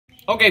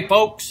Okay,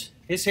 folks,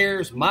 this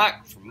here's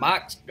Mike from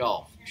Mike's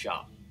Golf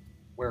Shop,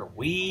 where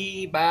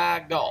we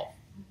buy golf.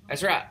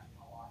 That's right.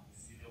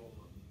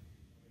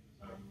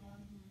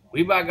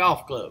 We buy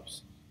golf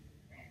clubs.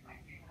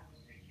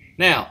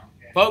 Now,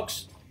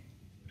 folks,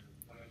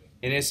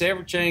 in this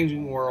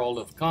ever-changing world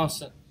of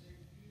constant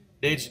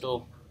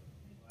digital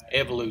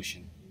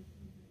evolution,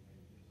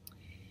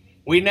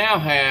 we now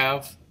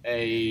have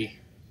a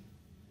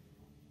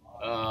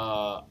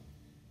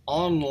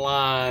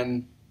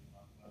online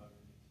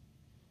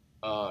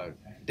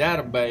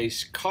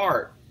database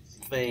cart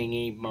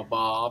thingy, my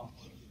bob,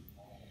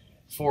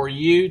 for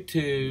you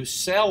to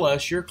sell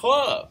us your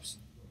clubs.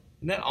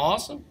 Isn't that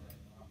awesome?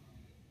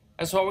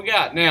 That's what we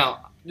got.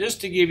 Now,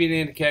 just to give you an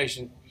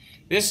indication,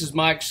 this is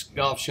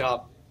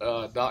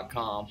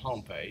mikesgolfshop.com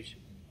homepage.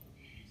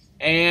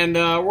 And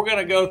we're going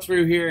to go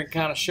through here and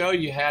kind of show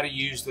you how to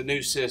use the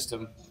new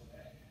system.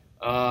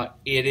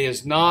 It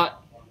is not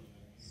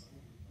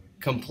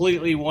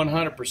completely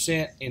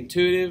 100%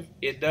 intuitive.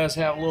 It does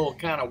have little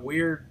kind of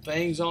weird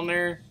things on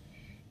there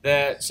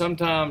that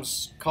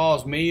sometimes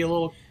cause me a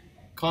little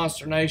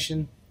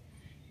consternation,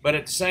 but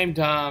at the same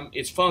time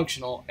it's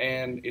functional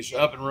and it's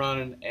up and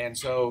running, and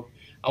so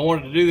I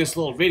wanted to do this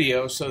little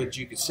video so that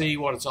you could see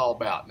what it's all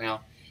about.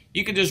 Now,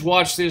 you can just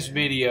watch this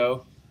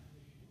video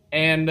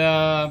and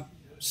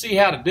see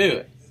how to do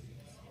it.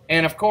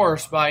 And of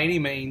course, by any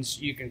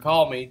means, you can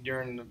call me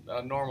during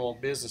normal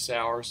business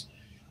hours,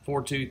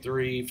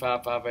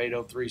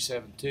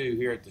 423-558-0372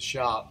 here at the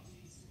shop,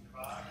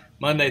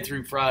 Monday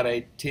through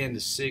Friday, 10 to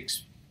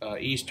 6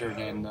 Eastern,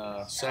 and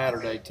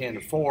Saturday, 10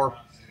 to 4.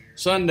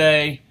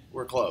 Sunday,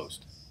 we're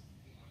closed.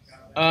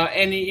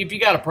 And if you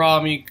got a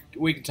problem,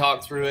 we can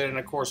talk through it. And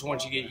of course,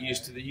 once you get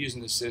used to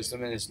using the system,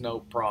 then it's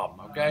no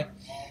problem. Okay.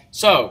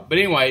 So, but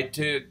anyway,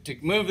 to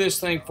move this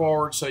thing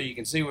forward so you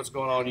can see what's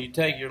going on, you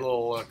take your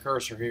little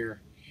cursor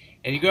here,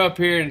 and you go up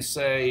here and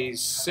say,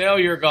 "Sell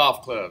your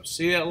golf clubs."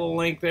 See that little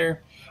link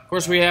there? Of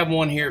course, we have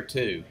one here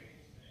too.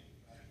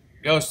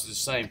 It goes to the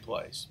same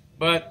place,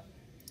 but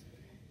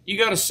you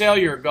go to sell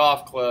your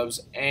golf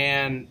clubs,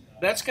 and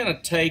that's going to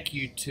take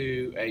you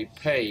to a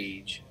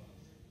page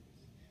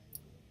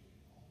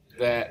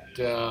that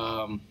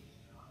there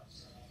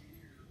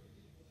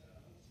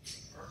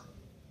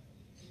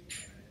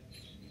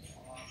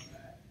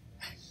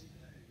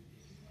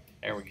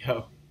we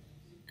go.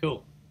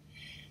 Cool.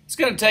 It's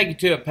going to take you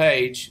to a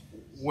page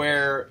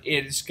where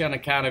it's going to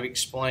kind of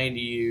explain to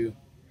you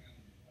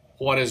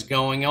what is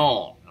going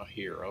on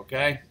here,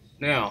 okay?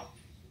 Now,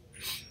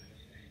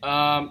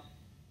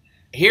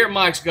 here at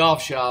Mike's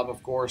Golf Shop,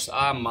 of course,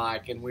 I'm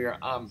Mike, and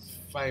I'm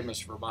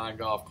famous for buying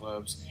golf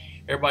clubs.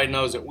 Everybody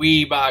knows that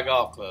we buy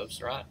golf clubs,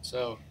 right?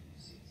 So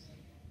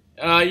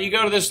you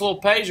go to this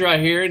little page right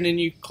here, and then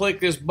you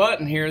click this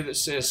button here that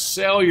says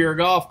Sell Your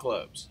Golf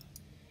Clubs.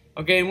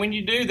 Okay, and when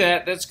you do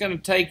that, that's going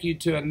to take you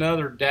to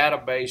another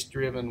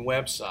database-driven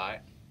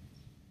website,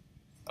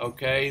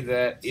 okay,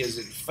 that is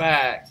in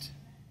fact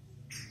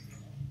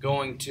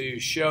going to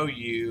show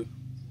you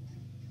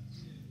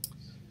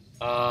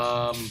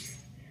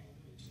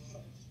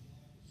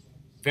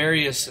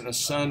various and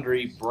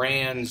sundry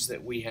brands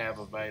that we have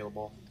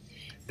available.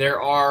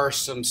 There are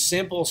some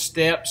simple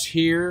steps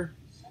here.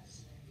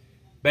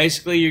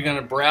 Basically, you're going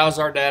to browse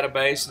our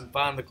database and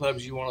find the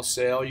clubs you want to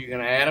sell. You're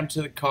going to add them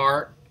to the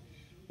cart.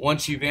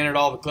 Once you've entered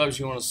all the clubs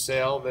you want to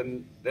sell,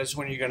 then that's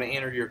when you're going to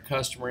enter your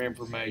customer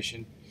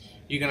information.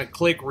 You're going to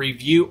click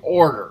Review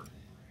Order.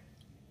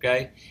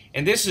 Okay?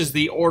 And this is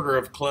the order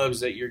of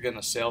clubs that you're going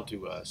to sell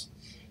to us.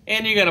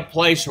 And you're going to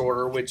place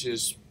order, which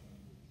is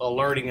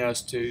alerting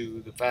us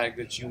to the fact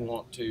that you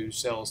want to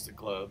sell us the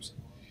clubs.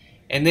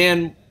 And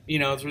then, you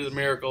know, through the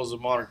miracles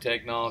of modern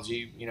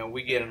technology, you know,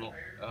 we get an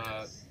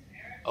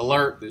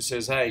alert that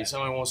says, hey,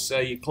 somebody wants to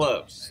sell you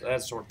clubs,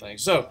 that sort of thing.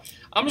 So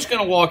I'm just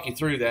going to walk you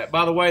through that.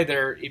 By the way,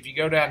 if you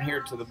go down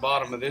here to the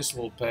bottom of this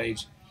little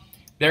page,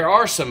 there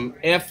are some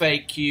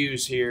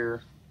FAQs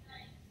here,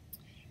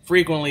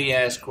 frequently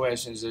asked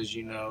questions, as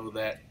you know,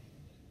 that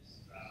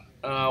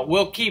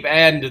we'll keep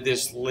adding to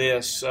this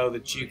list so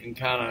that you can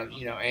kind of,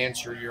 you know,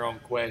 answer your own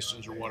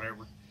questions or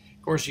whatever.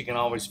 Of course, you can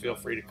always feel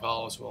free to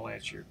call us. We'll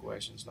answer your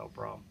questions, no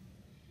problem.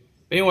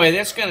 But anyway,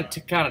 that's going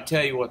to kind of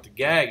tell you what the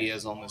gag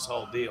is on this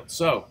whole deal.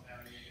 So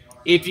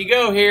if you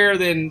go here,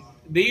 then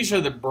these are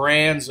the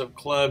brands of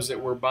clubs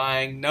that we're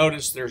buying.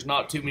 Notice there's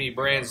not too many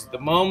brands at the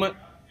moment.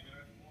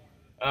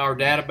 Our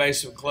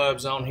database of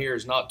clubs on here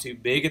is not too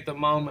big at the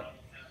moment.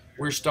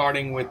 We're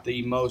starting with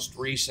the most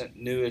recent,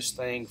 newest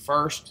thing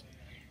first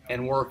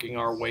and working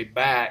our way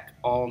back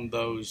on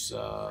those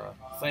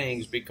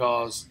things,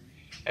 because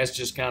that's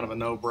just kind of a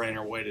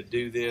no-brainer way to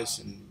do this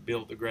and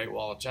build the Great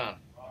Wall of China.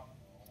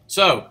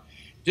 So,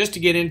 just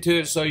to get into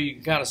it so you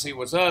can kind of see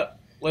what's up,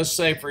 let's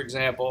say, for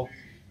example,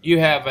 you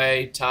have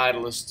a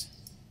Titleist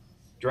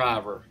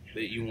driver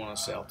that you want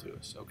to sell to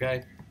us,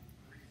 okay?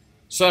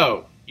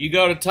 So, you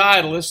go to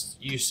Titleist,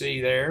 you see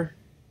there,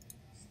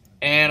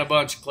 and a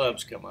bunch of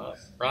clubs come up,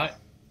 right?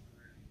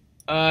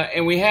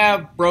 And we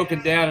have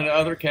broken down into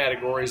other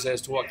categories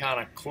as to what kind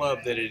of club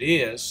that it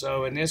is.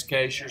 So in this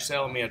case, you're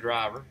selling me a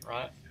driver,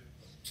 right?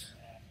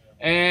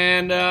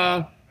 And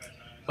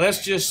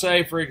let's just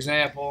say, for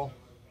example,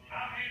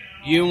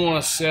 you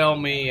want to sell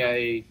me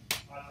a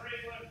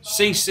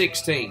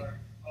C16.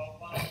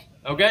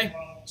 Okay?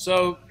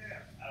 So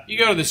you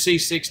go to the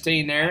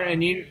C16 there,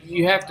 and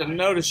you have to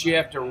notice you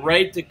have to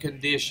rate the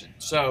condition.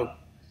 So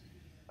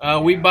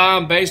we buy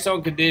them based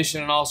on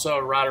condition and also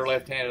right or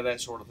left-handed, that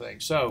sort of thing.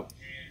 So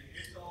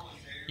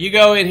you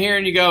go in here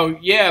and you go,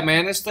 yeah,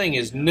 man, this thing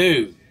is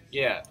new.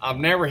 Yeah, I've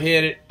never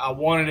hit it. I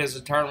want it as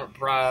a tournament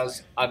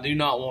prize. I do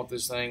not want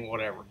this thing,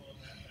 whatever.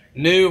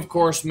 New, of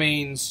course,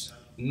 means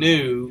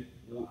new,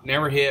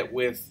 never hit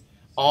with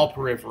all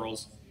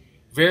peripherals.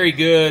 Very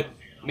good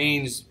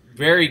means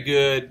very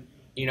good,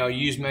 you know,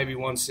 used maybe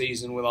one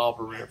season with all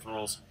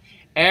peripherals.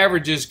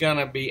 Average is going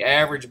to be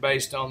average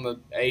based on the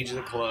age of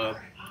the club.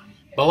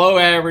 Below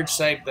average,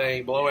 same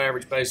thing, below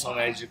average based on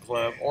the age of the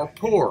club. Or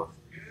poor,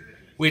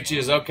 which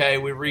is, okay,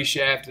 we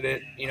reshafted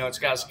it, you know, it's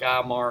got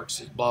sky marks,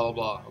 it's blah, blah,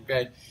 blah,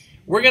 okay?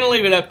 We're going to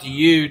leave it up to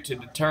you to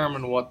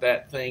determine what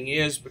that thing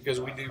is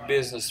because we do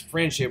business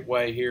friendship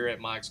way here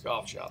at Mike's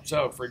Golf Shop.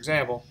 So, for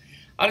example,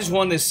 I just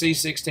won this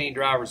C16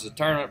 driver as a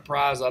tournament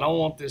prize. I don't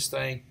want this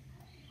thing.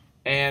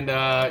 And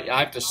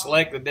I have to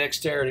select the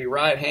dexterity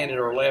right-handed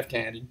or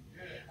left-handed.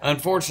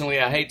 Unfortunately,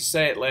 I hate to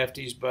say it,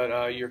 lefties,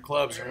 but your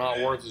clubs are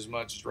not worth as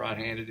much as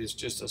right-handed. It's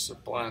just a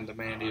supply and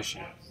demand issue.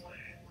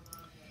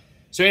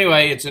 So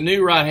anyway, it's a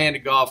new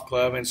right-handed golf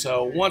club, and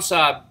so once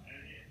I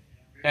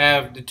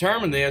have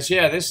determined this,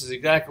 yeah, this is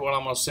exactly what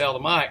I'm going to sell to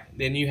Mike,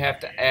 then you have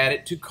to add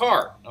it to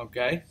cart,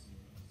 okay?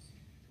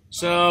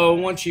 So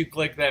once you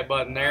click that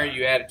button there,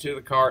 you add it to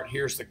the cart.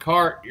 Here's the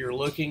cart. You're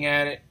looking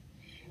at it.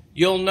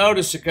 You'll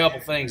notice a couple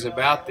things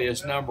about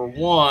this. Number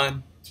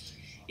one,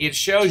 it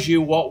shows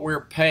you what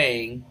we're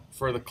paying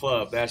for the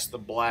club. That's the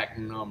black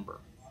number,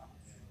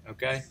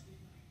 okay?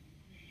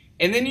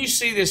 And then you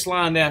see this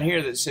line down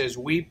here that says,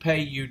 we pay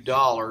you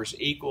dollars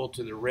equal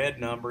to the red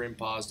number in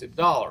positive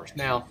dollars.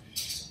 Now,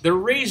 the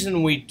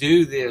reason we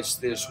do this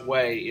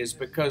way is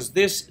because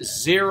this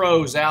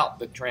zeroes out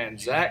the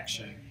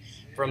transaction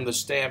from the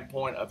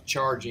standpoint of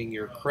charging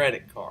your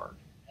credit card.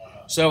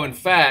 So, in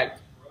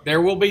fact,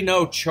 there will be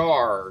no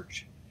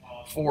charge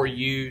for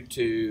you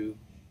to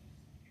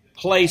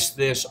place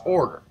this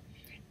order.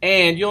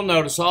 And you'll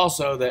notice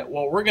also that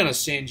what we're going to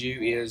send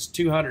you is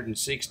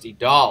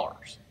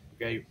 $260,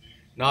 okay?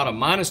 Not a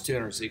minus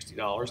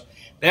 $260.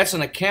 That's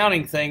an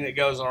accounting thing that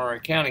goes on our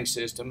accounting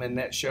system, and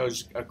that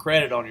shows a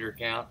credit on your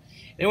account.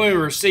 Then when we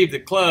receive the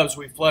clubs,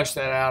 we flush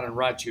that out and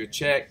write you a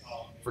check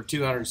for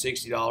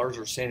 $260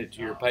 or send it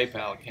to your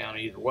PayPal account,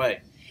 either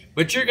way.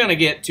 But you're going to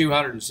get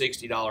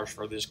 $260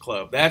 for this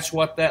club. That's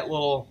what that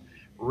little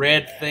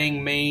red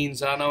thing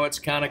means. I know it's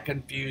kind of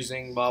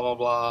confusing, blah, blah,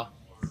 blah.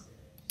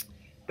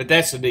 But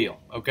that's the deal,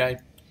 okay?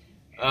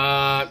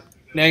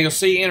 Now, you'll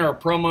see enter a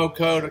promo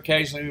code.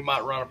 Occasionally, we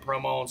might run a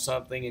promo on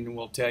something, and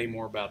we'll tell you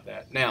more about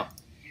that. Now,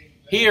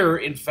 here,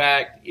 in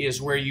fact, is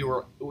where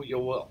you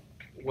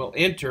will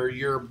enter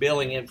your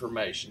billing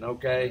information,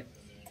 okay?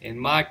 In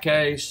my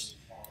case,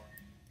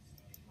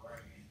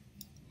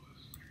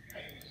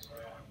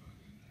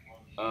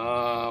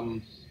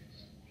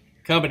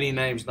 company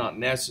name's not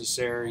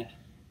necessary.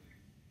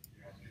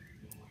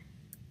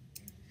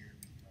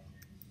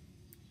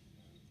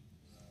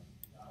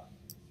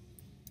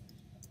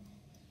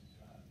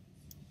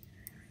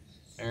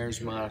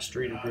 There's my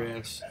street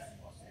address.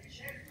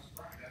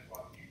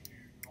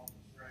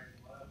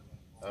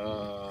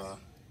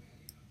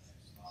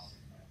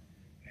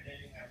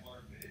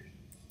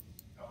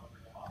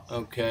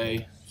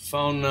 Okay,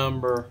 phone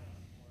number.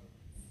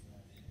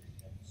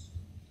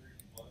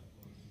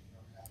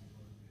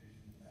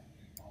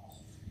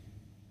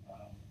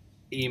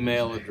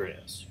 Email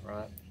address,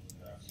 right?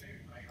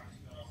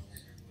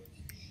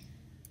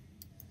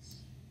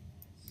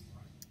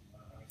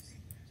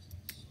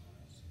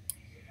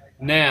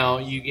 Now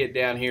you get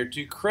down here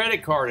to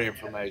credit card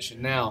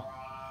information. Now,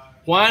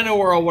 why in the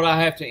world would I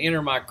have to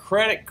enter my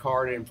credit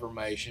card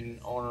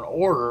information on an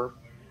order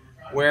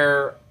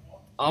where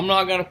I'm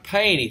not going to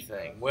pay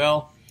anything?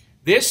 Well,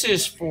 this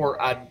is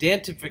for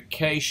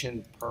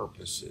identification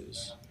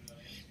purposes,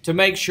 to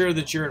make sure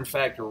that you're in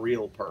fact a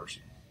real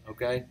person,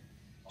 okay?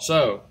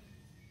 So,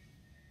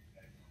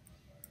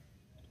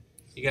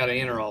 you got to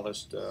enter all this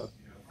stuff.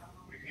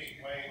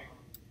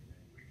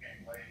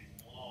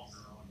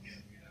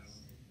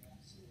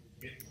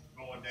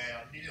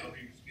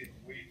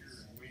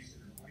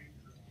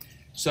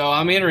 So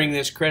I'm entering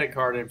this credit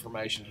card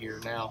information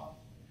here now.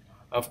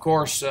 Of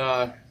course,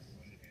 one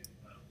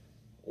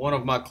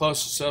of my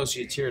close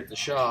associates here at the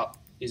shop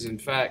is in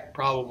fact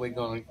probably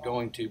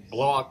going to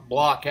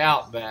block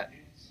out that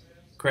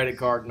credit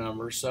card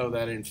number so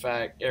that in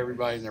fact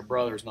everybody and their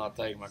brother is not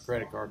taking my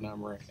credit card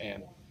number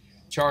and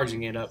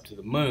charging it up to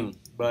the moon.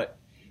 But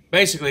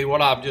basically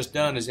what I've just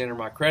done is enter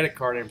my credit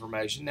card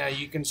information. Now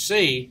you can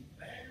see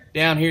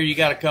down here you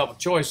got a couple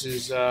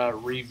choices,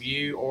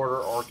 review, order,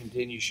 or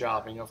continue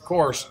shopping. Of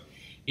course,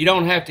 You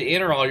don't have to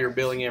enter all your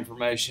billing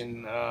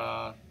information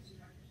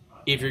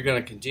if you're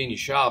going to continue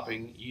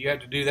shopping. You have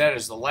to do that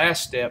as the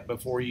last step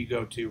before you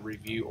go to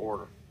review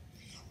order.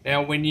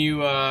 Now, when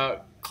you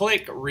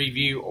click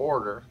review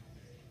order,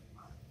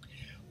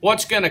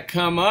 what's going to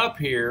come up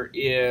here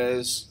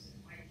is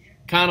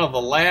kind of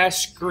the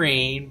last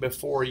screen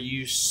before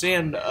you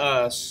send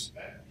us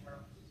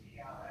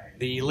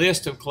the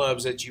list of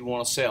clubs that you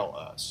want to sell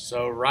us.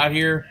 So right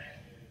here,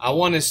 I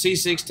want this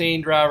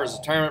C16 driver as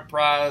a tournament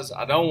prize.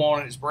 I don't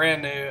want it. It's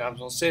brand new. I'm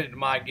going to send it to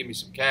Mike, give me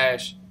some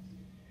cash.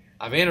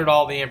 I've entered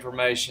all the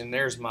information.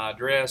 There's my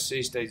address,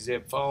 C-State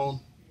zip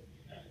phone,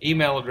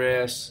 email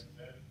address,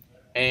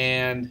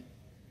 and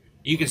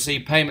you can see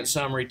payment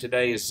summary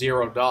today is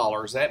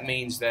 $0. That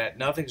means that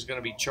nothing's going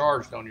to be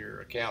charged on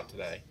your account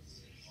today.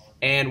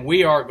 And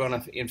we are going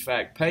to, in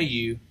fact, pay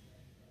you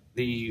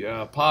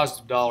the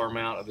positive dollar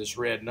amount of this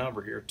red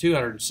number here,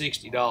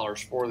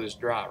 $260 for this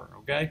driver,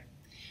 okay?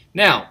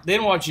 Now,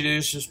 then what you do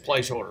is just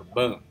place order,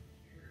 boom.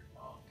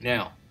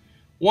 Now,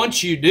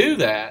 once you do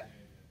that,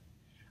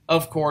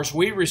 of course,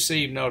 we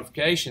receive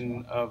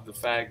notification of the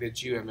fact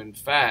that you have, in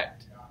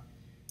fact,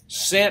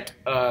 sent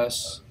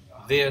us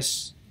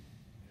this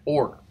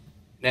order.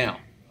 Now,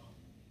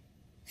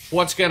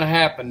 what's going to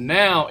happen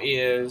now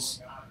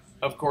is,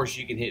 of course,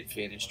 you can hit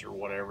finished or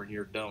whatever, and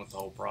you're done with the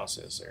whole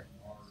process there.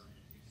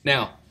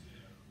 Now,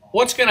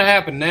 what's going to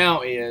happen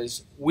now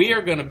is we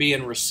are going to be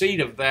in receipt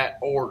of that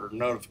order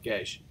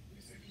notification,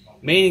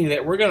 meaning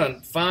that we're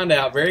going to find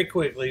out very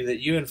quickly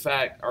that you, in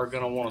fact, are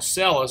going to want to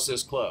sell us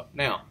this club.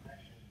 Now,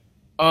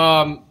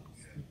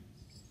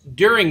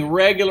 during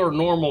regular,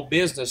 normal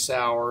business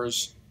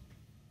hours,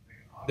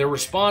 the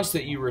response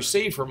that you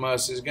receive from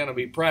us is going to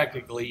be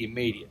practically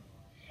immediate.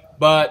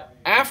 But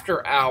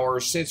after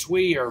hours, since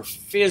we are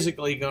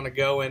physically going to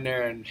go in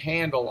there and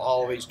handle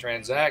all of these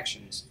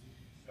transactions,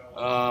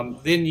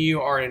 then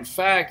you are in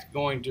fact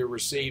going to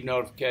receive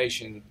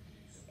notification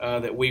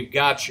that we've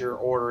got your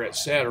order,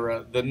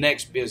 etc., the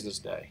next business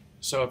day.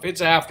 So if it's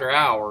after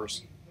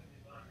hours,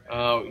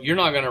 you're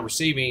not going to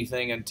receive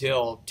anything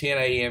until 10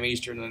 a.m.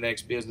 Eastern the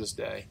next business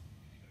day.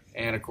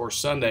 And of course,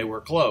 Sunday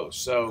we're closed.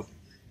 So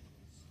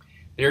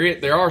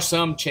there are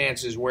some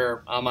chances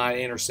where I might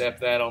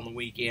intercept that on the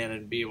weekend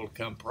and be able to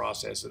come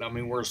process it. I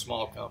mean, we're a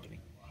small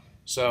company.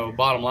 So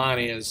bottom line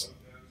is,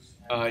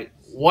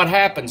 what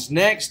happens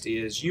next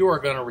is you are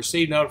going to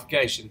receive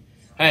notification,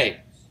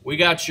 hey, we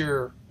got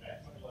your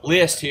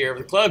list here of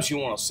the clubs you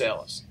want to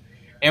sell us.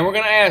 And we're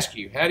going to ask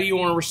you, how do you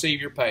want to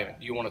receive your payment?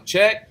 Do you want a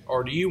check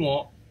or do you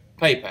want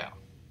PayPal?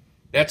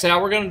 That's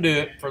how we're going to do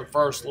it for the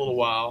first little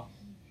while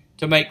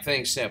to make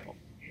things simple.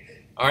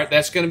 All right,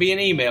 that's going to be an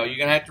email. You're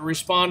going to have to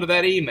respond to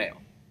that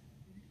email.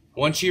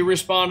 Once you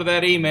respond to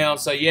that email and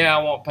say, yeah,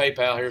 I want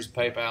PayPal, here's the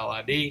PayPal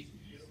ID.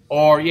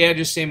 Or, yeah,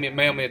 just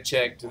mail me a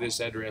check to this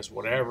address,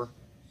 whatever.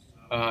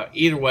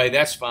 Either way,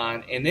 that's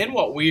fine. And then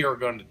what we are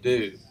going to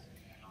do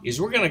is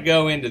we're going to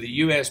go into the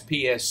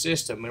USPS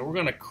system and we're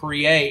going to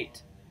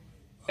create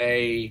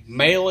a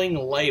mailing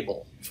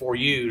label for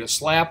you to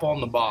slap on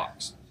the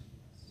box.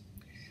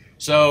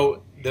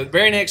 So the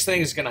very next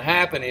thing that's going to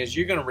happen is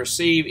you're going to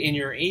receive in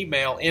your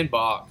email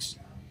inbox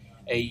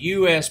a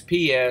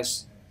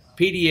USPS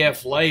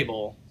PDF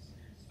label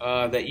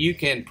that you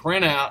can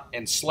print out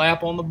and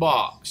slap on the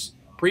box,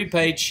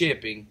 prepaid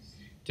shipping,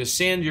 to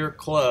send your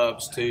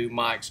clubs to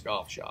Mike's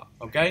Golf Shop,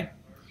 okay?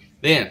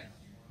 Then,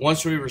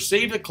 once we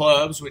receive the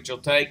clubs, which will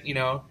take,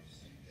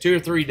 2 or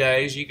 3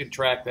 days, you can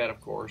track that, of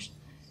course.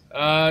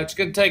 It's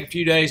going to take a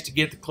few days to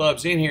get the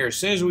clubs in here. As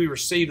soon as we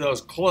receive those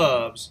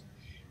clubs,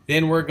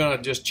 then we're going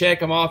to just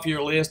check them off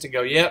your list and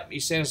go, yep, you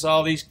sent us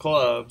all these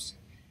clubs.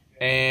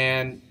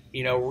 And,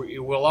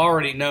 we'll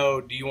already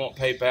know, do you want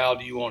PayPal,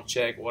 do you want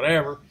check,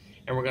 whatever.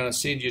 And we're going to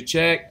send you a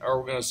check or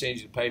we're going to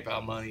send you the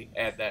PayPal money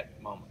at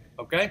that moment,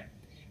 okay?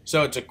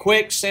 So it's a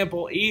quick,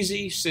 simple,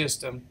 easy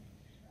system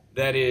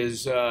that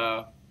is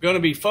going to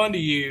be fun to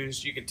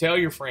use. You can tell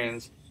your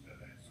friends.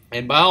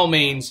 And by all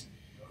means,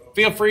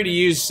 feel free to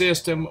use the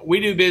system.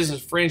 We do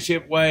business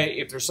friendship way.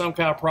 If there's some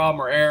kind of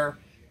problem or error,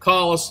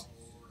 call us.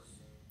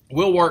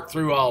 We'll work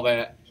through all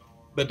that.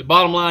 But the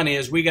bottom line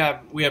is we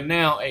have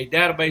now a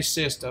database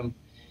system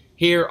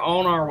here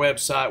on our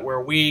website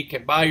where we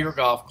can buy your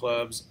golf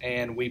clubs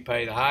and we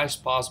pay the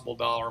highest possible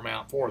dollar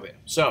amount for them.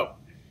 So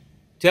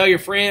tell your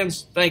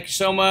friends. Thank you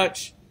so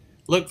much.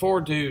 Look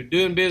forward to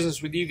doing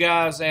business with you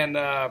guys and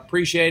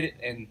appreciate it.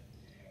 And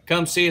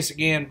come see us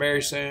again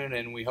very soon.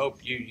 And we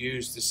hope you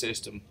use the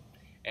system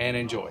and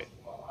enjoy it.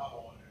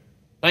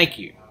 Thank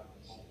you.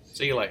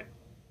 See you later.